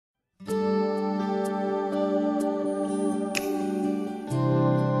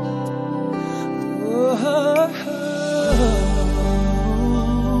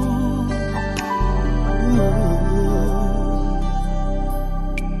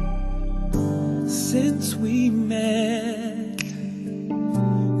Since we met,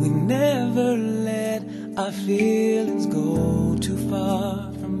 we never let our feelings go too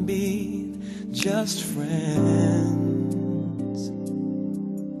far from being just friends.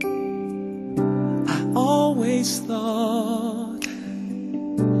 I always thought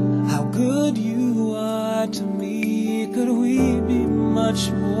how good you are to me. Could we be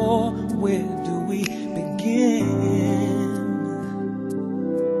much more? Where do we begin?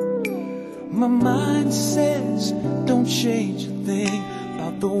 My mind says don't change a thing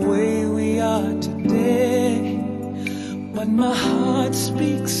about the way we are today, but my heart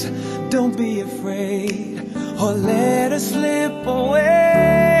speaks, don't be afraid or let us slip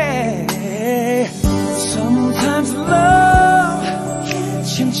away. Sometimes love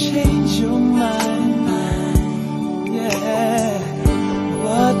can change your mind, yeah,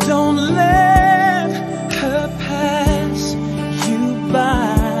 but don't let her pass you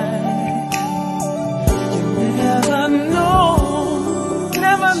by.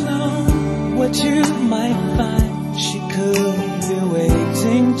 Never know what you might find. She could be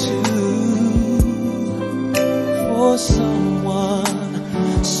waiting too for someone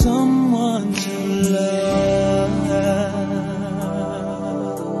to love.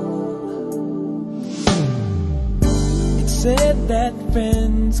 It's said that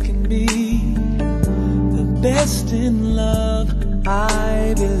friends can be the best in love.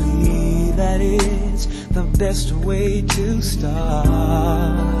 I believe that is the best way to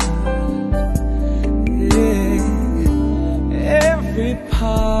start. Yeah. Every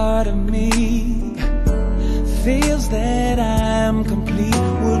part of me feels that I'm complete.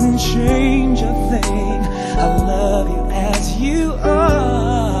 Wouldn't change a thing. I love you as you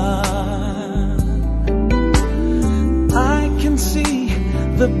are. I can see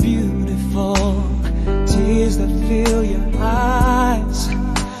the beautiful tears that fill your eyes.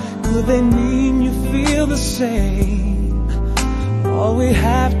 Could they mean you feel the same? All we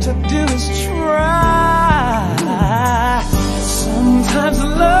have to do is try. Sometimes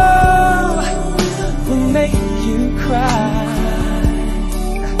love will make you cry.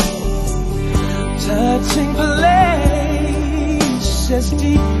 Touching places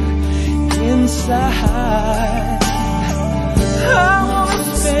deep inside. I wanna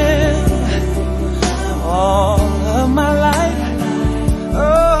spend all of my life,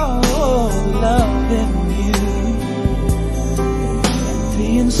 loving you,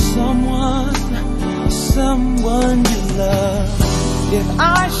 being someone you love. If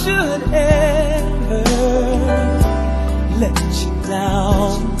I should ever let you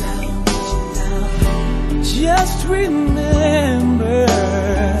down, just remember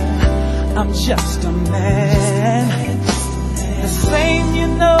I'm just a man, the same, you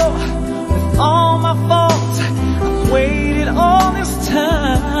know, with all my faults. I've waited all this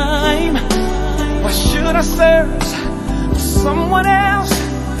time. Why should I search for someone else?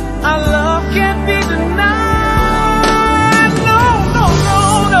 Our love can't be denied. No, no, no,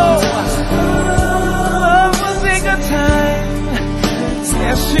 no. Love will take her time.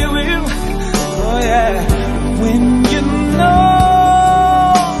 Yes, she will. Oh yeah. When you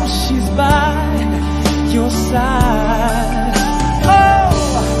know she's by your side. Oh,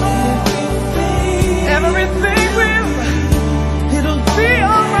 everything will, it'll be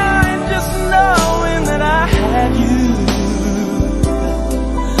alright. Just knowing that I had you.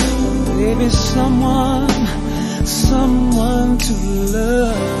 Baby, someone to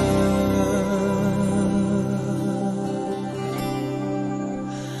love.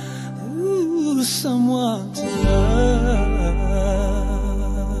 Ooh, someone to love.